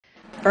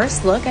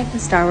First look at the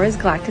Star Wars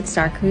Galactic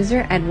Star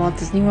Cruiser at Walt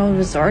Disney World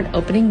Resort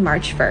opening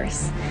March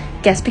 1st.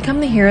 Guests become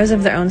the heroes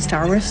of their own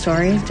Star Wars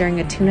stories during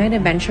a 2-night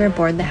adventure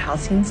aboard the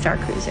Halcyon Star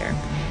Cruiser.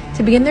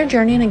 To begin their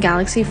journey in a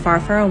galaxy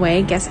far, far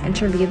away, guests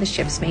enter via the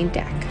ship's main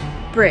deck.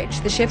 Bridge,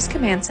 the ship's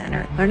command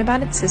center. Learn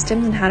about its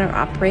systems and how to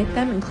operate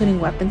them, including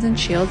weapons and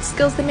shields,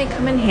 skills that may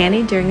come in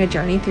handy during a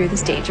journey through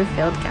the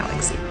danger-filled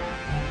galaxy.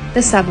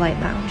 The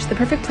Sublight Lounge, the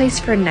perfect place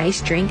for a nice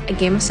drink, a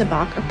game of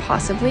sabacc, or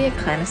possibly a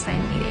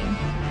clandestine meeting.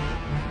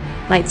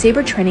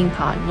 Lightsaber Training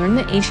Pod. Learn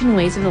the ancient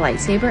ways of the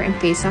lightsaber and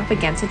face off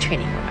against a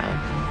training remote.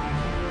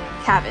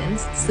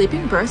 Cabins.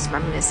 Sleeping berths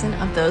reminiscent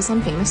of those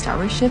on famous Star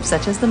Wars ships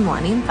such as the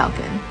Millennium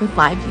Falcon, with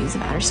live views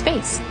of outer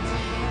space.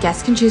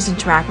 Guests can choose to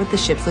interact with the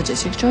ship's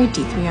logistics droid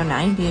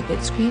D309 via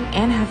bit screen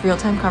and have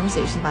real-time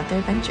conversations about their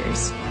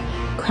adventures.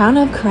 Crown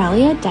of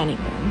Corellia Dining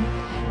Room.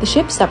 The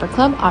ship's supper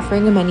club,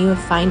 offering a menu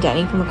of fine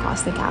dining from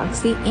across the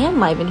galaxy and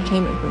live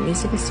entertainment from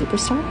musical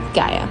superstar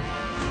Gaia.